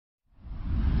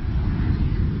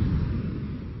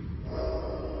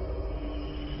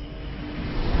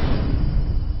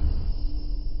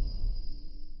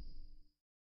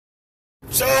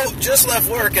Just left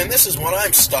work, and this is what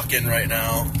I'm stuck in right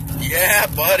now. Yeah,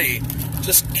 buddy.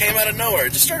 Just came out of nowhere.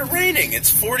 It just started raining. It's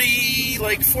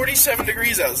 47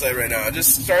 degrees outside right now. It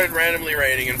just started randomly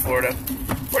raining in Florida.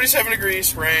 47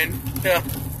 degrees, rain. Yeah.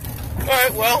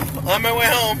 Alright, well, on my way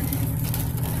home.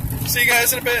 See you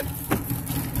guys in a bit.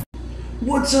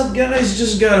 What's up, guys?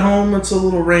 Just got home. It's a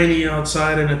little rainy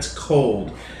outside, and it's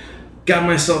cold. Got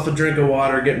myself a drink of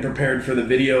water, getting prepared for the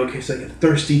video in case I get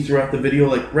thirsty throughout the video,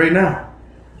 like right now.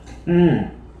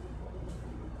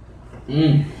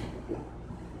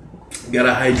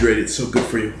 Gotta hydrate, it's so good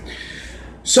for you.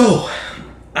 So,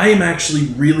 I am actually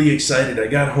really excited. I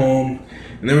got home,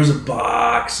 and there was a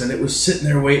box, and it was sitting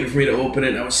there waiting for me to open it,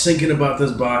 and I was thinking about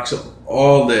this box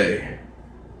all day.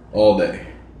 All day.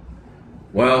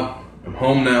 Well, I'm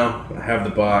home now. I have the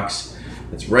box.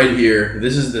 It's right here.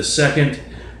 This is the second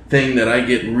thing that I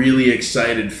get really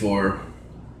excited for,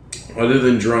 other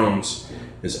than drones,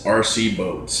 is RC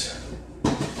boats.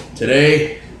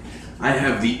 Today, I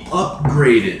have the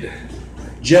upgraded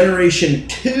Generation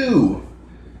 2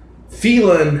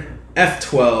 Feeling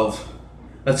F12.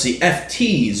 Let's see,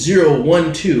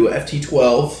 FT012,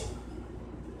 FT12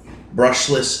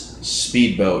 brushless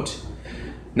speedboat.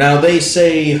 Now they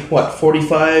say, what,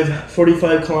 45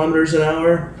 kilometers an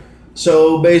hour?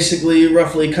 So basically,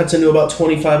 roughly cuts into about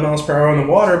 25 miles per hour on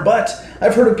the water, but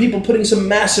I've heard of people putting some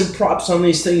massive props on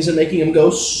these things and making them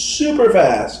go super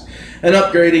fast. And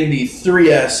upgrading the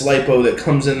 3S LiPo that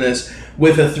comes in this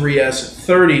with a 3S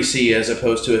 30C as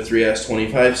opposed to a 3S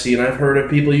 25C, and I've heard of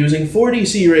people using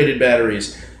 40C rated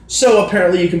batteries. So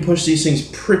apparently you can push these things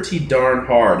pretty darn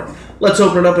hard. Let's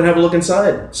open it up and have a look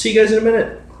inside. See you guys in a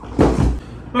minute.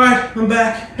 Alright, I'm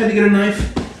back. Had to get a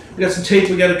knife. We got some tape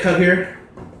we gotta cut here.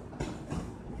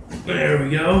 There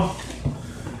we go.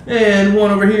 And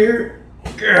one over here.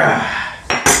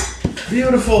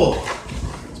 Beautiful.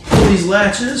 Let's pull these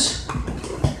latches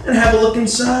and have a look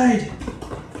inside.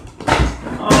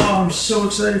 Oh, I'm so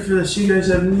excited for this. You guys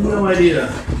have no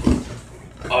idea.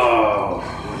 Oh,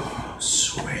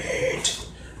 sweet.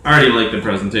 I already like the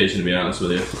presentation, to be honest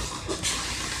with you.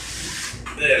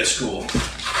 That is cool.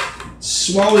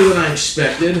 Smaller than I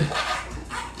expected.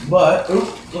 But,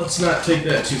 let's not take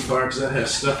that too far because that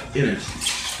has stuff in it.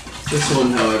 This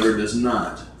one, however, does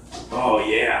not. Oh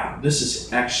yeah, this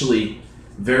is actually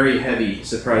very heavy,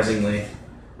 surprisingly.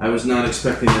 I was not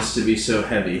expecting this to be so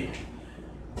heavy.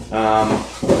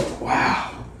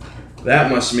 Wow.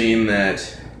 That must mean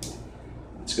that,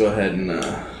 let's go ahead and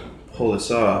pull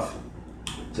this off.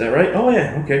 Is that right? Oh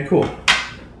yeah, okay, cool.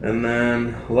 And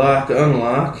then lock,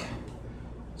 unlock.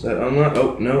 Is that unlock?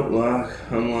 Oh, no, lock,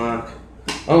 unlock.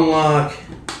 Unlock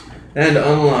and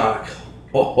unlock.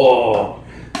 Oh,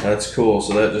 that's cool.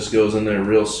 So that just goes in there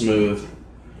real smooth.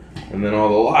 And then all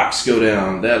the locks go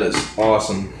down. That is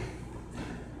awesome.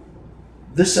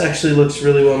 This actually looks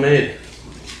really well made.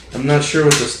 I'm not sure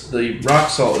what the rock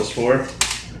salt is for.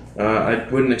 I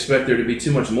wouldn't expect there to be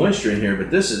too much moisture in here,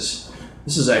 but this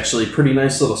is actually a pretty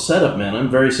nice little setup, man. I'm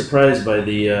very surprised by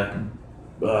the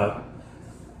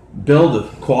build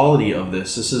quality of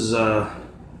this. This is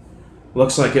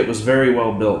looks like it was very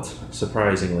well built,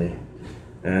 surprisingly.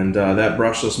 And that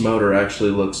brushless motor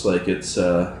actually looks like it's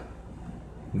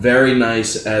very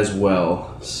nice as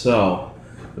well. So,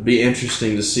 it'll be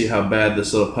interesting to see how bad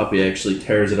this little puppy actually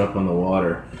tears it up on the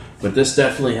water. But this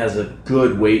definitely has a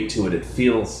good weight to it. It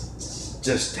feels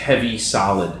just heavy,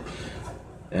 solid.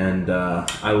 And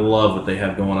I love what they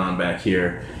have going on back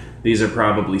here. These are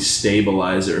probably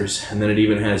stabilizers. And then it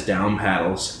even has down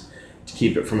paddles to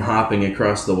keep it from hopping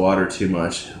across the water too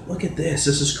much. Look at this.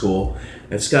 This is cool.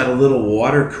 It's got a little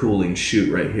water cooling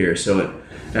chute right here. So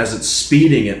as it's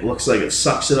speeding, it looks like it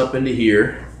sucks it up into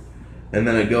here. And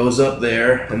then it goes up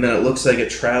there. And then it looks like it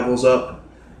travels up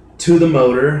to the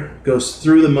motor, goes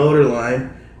through the motor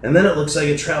line. And then it looks like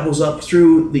it travels up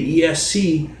through the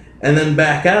ESC and then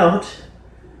back out.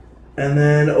 And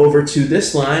then over to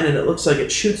this line. And it looks like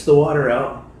it shoots the water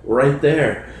out right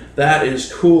there. That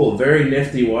is cool. Very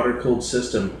nifty water-cooled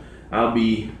system. I'll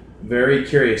be very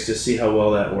curious to see how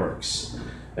well that works.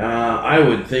 I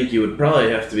would think you would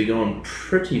probably have to be going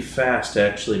pretty fast to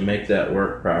actually make that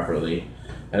work properly.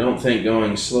 I don't think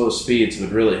going slow speeds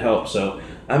would really help, so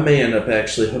I may end up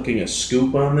actually hooking a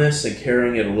scoop on this and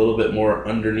carrying it a little bit more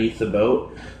underneath the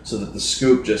boat so that the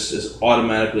scoop just is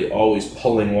automatically always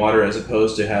pulling water as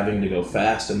opposed to having to go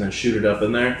fast and then shoot it up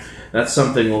in there. That's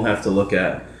something we'll have to look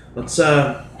at. Let's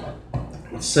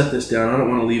set this down. I don't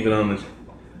want to leave it on the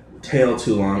tail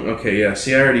too long. Okay, yeah,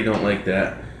 see, I already don't like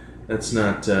that. That's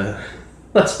not,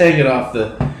 let's hang it off the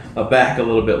back a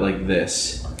little bit like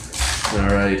this.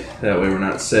 Alright, that way we're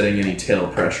not setting any tail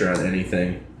pressure on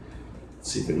anything.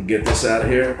 Let's see if we can get this out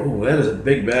of here. Oh, that is a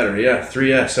big battery. Yeah,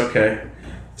 3S, okay.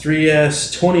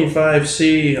 3S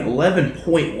 25C,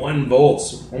 11.1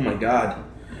 volts. Oh my god.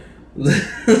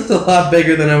 It's a lot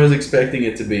bigger than I was expecting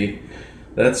it to be.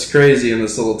 That's crazy in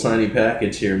this little tiny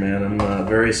package here, man. I'm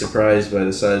very surprised by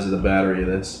the size of the battery of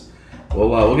this. Well,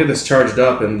 we'll get this charged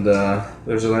up, and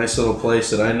there's a nice little place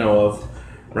that I know of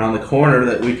around the corner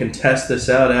that we can test this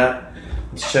out at.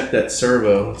 Let's check that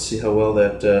servo. Let's see how well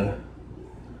that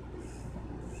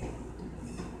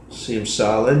seems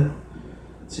solid.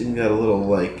 It's even got a little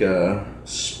like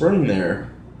spring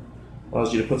there.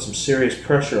 Allows you to put some serious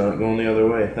pressure on it going the other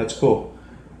way. That's cool.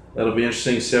 That'll be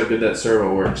interesting to see how good that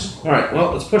servo works. All right,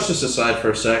 well, let's push this aside for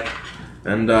a sec.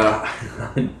 And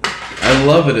I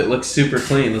love it. It looks super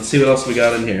clean. Let's see what else we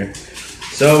got in here.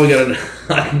 So we got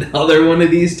another one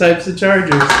of these types of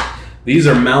chargers. These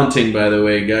are mounting, by the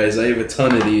way, guys. I have a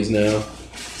ton of these now.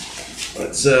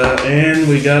 And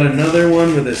we got another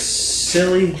one with a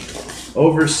silly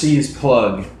overseas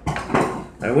plug.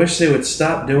 I wish they would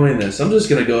stop doing this. I'm just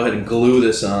going to go ahead and glue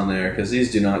this on there because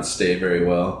these do not stay very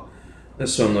well.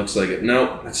 This one looks like it.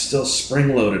 Nope, it's still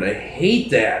spring-loaded. I hate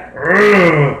that.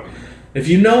 Ugh. If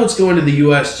you know it's going to the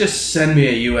U.S., just send me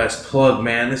a U.S. plug,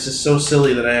 man. This is so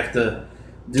silly that I have to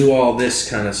do all this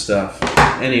kind of stuff.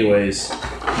 Anyways,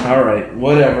 all right,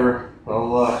 whatever.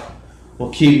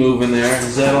 We'll keep moving there.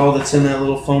 Is that all that's in that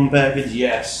little foam package?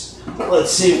 Yes.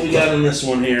 Let's see what we got in this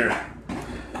one here.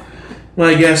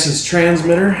 My guess is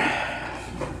transmitter.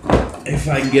 If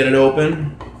I can get it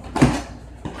open.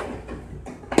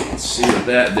 Let's see what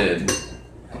that did.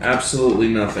 Absolutely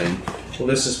nothing. Well,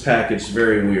 this is packaged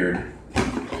very weird.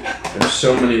 There's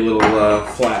so many little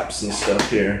flaps and stuff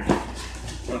here.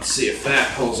 Let's see if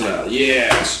that pulls it out.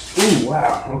 Yes. Ooh,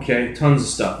 wow. Okay, tons of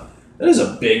stuff. That is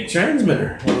a big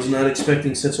transmitter. I was not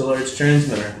expecting such a large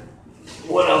transmitter.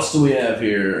 What else do we have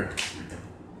here?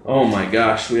 Oh my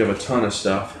gosh, we have a ton of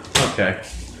stuff. Okay.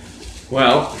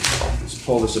 Well, let's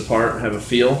pull this apart and have a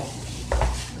feel.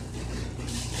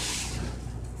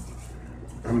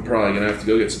 I'm probably going to have to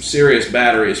go get some serious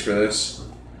batteries for this.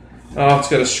 Oh, it's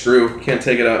got a screw. Can't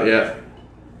take it out yet.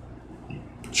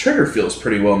 Trigger feels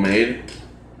pretty well made.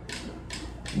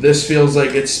 This feels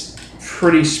like it's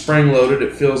pretty spring-loaded.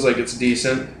 It feels like it's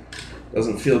decent.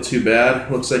 Doesn't feel too bad.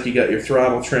 Looks like you got your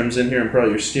throttle trims in here and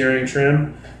probably your steering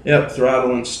trim. Yep,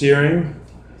 throttle and steering.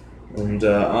 And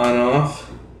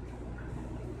on-off.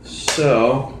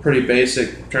 So, pretty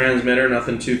basic transmitter,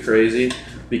 nothing too crazy.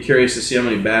 Be curious to see how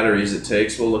many batteries it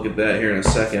takes. We'll look at that here in a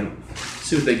second.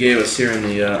 See what they gave us here in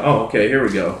the... oh, okay, here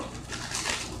we go.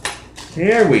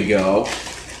 Here we go.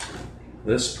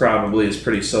 This probably is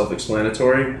pretty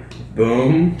self-explanatory.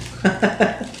 Boom.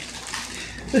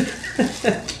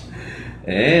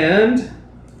 And... is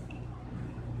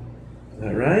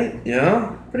that right?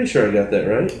 Yeah? Pretty sure I got that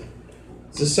right.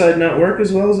 Does this side not work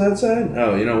as well as that side?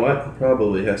 Oh, you know what?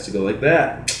 Probably has to go like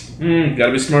that.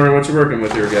 Gotta be smarter on what you're working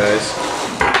with here, guys.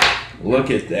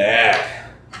 Look at that.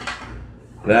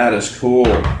 That is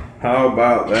cool. How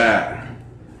about that?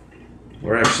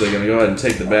 We're actually going to go ahead and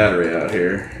take the battery out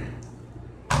here.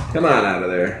 Come on out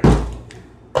of there.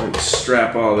 Let's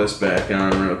strap all this back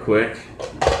on real quick.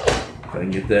 If I can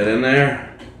get that in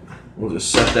there. We'll just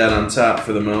set that on top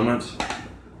for the moment.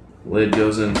 Lid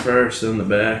goes in first, then the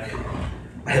back.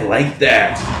 I like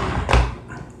that.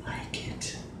 I like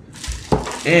it.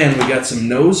 And we got some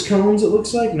nose cones, it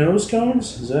looks like. Nose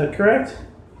cones? Is that correct?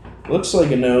 Looks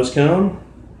like a nose cone.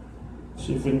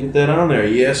 See if we can get that on there.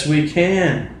 Yes, we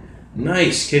can.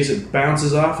 Nice, in case it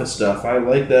bounces off of stuff. I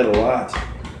like that a lot.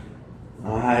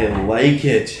 I like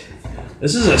it.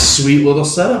 This is a sweet little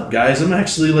setup, guys. I'm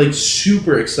actually like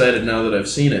super excited now that I've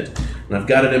seen it. And I've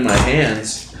got it in my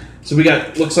hands. So we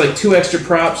got, looks like 2 extra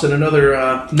props and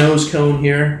another nose cone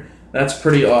here. That's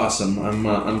pretty awesome.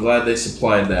 I'm glad they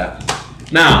supplied that.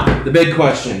 Now, the big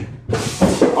question.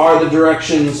 Are the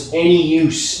directions any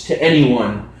use to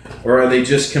anyone? Or are they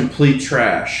just complete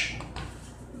trash?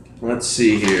 Let's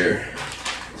see here.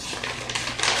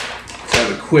 Let's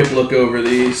have a quick look over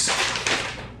these.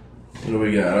 What do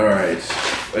we got? All right.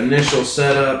 Initial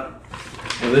setup.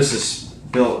 Well, this is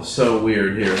built so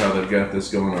weird here how they've got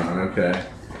this going on. Okay.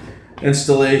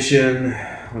 Installation.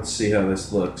 Let's see how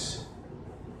this looks.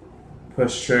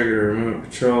 Push trigger, remote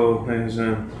control.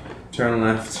 Turn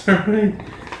left, turn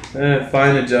right.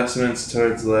 Fine adjustments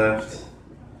towards left.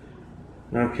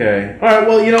 Okay. All right.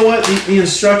 Well, you know what? The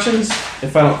instructions,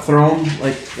 if I don't throw them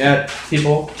like at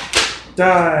people,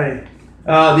 die.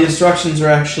 The instructions are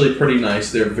actually pretty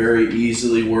nice. They're very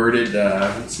easily worded.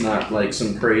 It's not like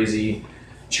some crazy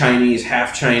Chinese,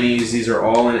 half Chinese. These are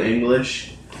all in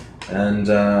English, and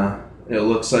It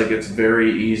looks like it's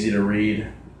very easy to read.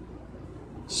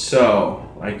 So,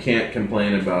 I can't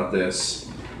complain about this.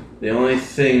 The only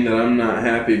thing that I'm not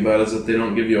happy about is that they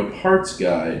don't give you a parts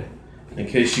guide in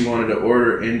case you wanted to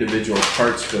order individual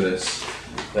parts for this.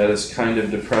 That is kind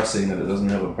of depressing that it doesn't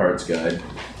have a parts guide.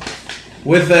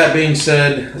 With that being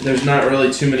said, there's not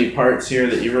really too many parts here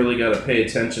that you really got to pay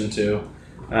attention to.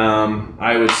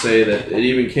 I would say that it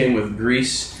even came with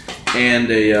grease and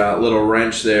a little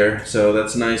wrench there, so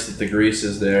that's nice that the grease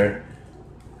is there.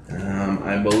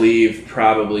 I believe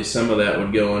probably some of that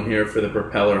would go in here for the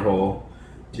propeller hole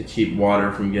to keep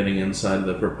water from getting inside of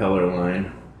the propeller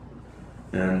line.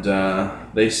 And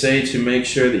they say to make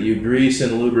sure that you grease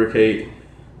and lubricate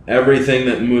everything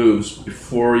that moves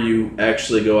before you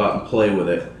actually go out and play with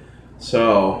it.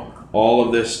 So all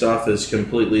of this stuff is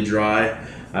completely dry.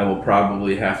 I will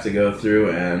probably have to go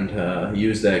through and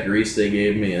use that grease they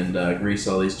gave me and grease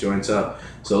all these joints up.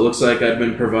 So it looks like I've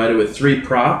been provided with 3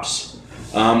 props.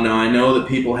 Now I know that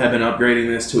people have been upgrading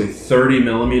this to a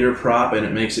 30mm prop, and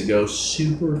it makes it go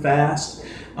super fast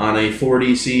on a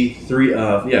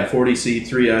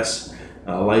 40C3S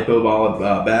lipo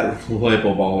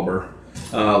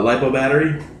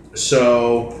battery.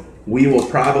 So we will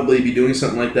probably be doing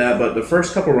something like that, but the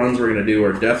first couple runs we're going to do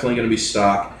are definitely going to be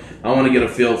stock. I want to get a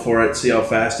feel for it, see how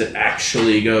fast it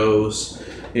actually goes,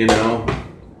 you know.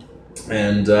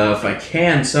 And if I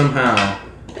can somehow, I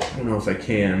don't know if I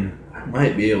can, I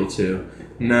might be able to.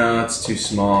 No, it's too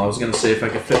small. I was going to say if I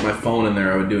could fit my phone in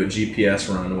there, I would do a GPS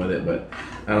run with it, but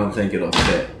I don't think it'll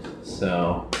fit.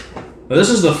 So, well, this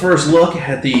is the first look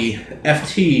at the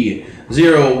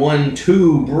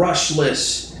FT012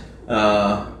 brushless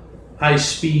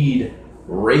high-speed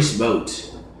race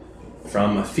boat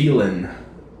from Feelan.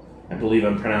 I believe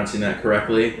I'm pronouncing that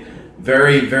correctly.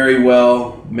 Very, very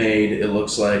well made, it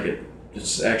looks like.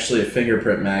 It's actually a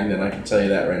fingerprint magnet, I can tell you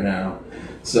that right now.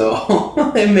 So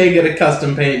I may get a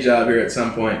custom paint job here at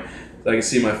some point, so I can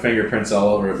see my fingerprints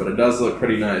all over it, but it does look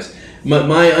pretty nice.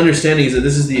 My understanding is that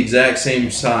this is the exact same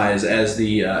size as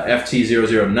the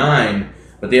FT009,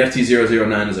 but the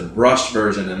FT009 is a brushed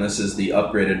version, and this is the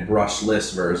upgraded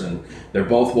brushless version. They're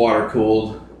both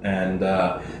water-cooled, and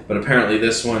but apparently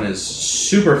this one is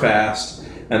super fast,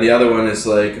 and the other one is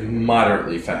like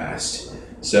moderately fast.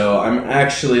 So I'm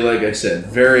actually, like I said,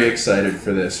 very excited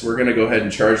for this. We're going to go ahead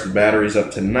and charge the batteries up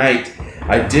tonight.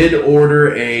 I did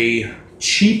order a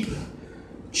cheap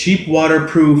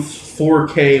waterproof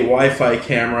 4K Wi-Fi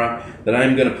camera that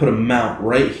I'm going to put a mount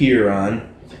right here on.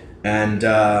 And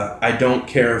I don't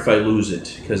care if I lose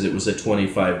it, because it was a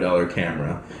 $25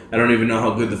 camera. I don't even know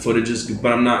how good the footage is,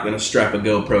 but I'm not going to strap a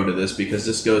GoPro to this, because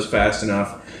this goes fast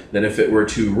enough that if it were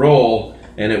to roll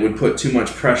and it would put too much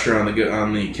pressure on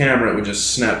the camera, it would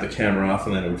just snap the camera off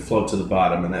and then it would float to the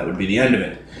bottom, and that would be the end of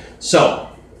it. So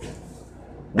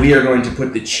we are going to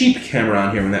put the cheap camera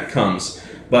on here when that comes.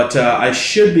 But I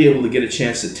should be able to get a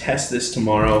chance to test this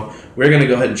tomorrow. We're going to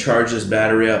go ahead and charge this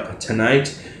battery up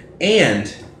tonight.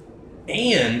 And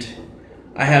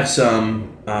I have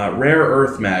some rare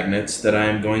earth magnets that I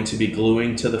am going to be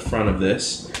gluing to the front of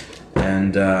this.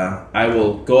 And I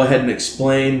will go ahead and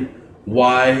explain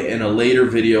why in a later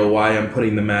video why I'm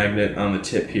putting the magnet on the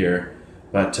tip here.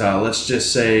 But let's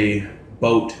just say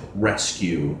boat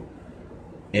rescue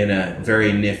in a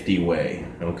very nifty way,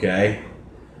 okay?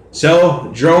 So,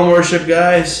 drone worship,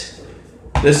 guys.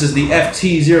 This is the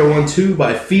FT012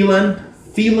 by Feelan.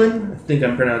 Feelan, I think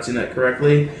I'm pronouncing that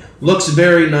correctly. Looks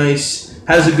very nice,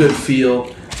 has a good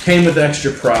feel, came with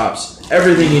extra props,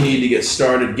 everything you need to get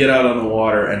started, get out on the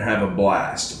water, and have a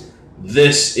blast.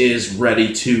 This is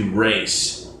ready to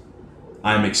race.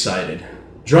 I'm excited.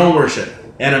 Drone worship,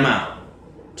 and I'm out.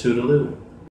 Toodaloo.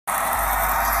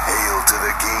 Hail to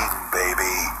the king.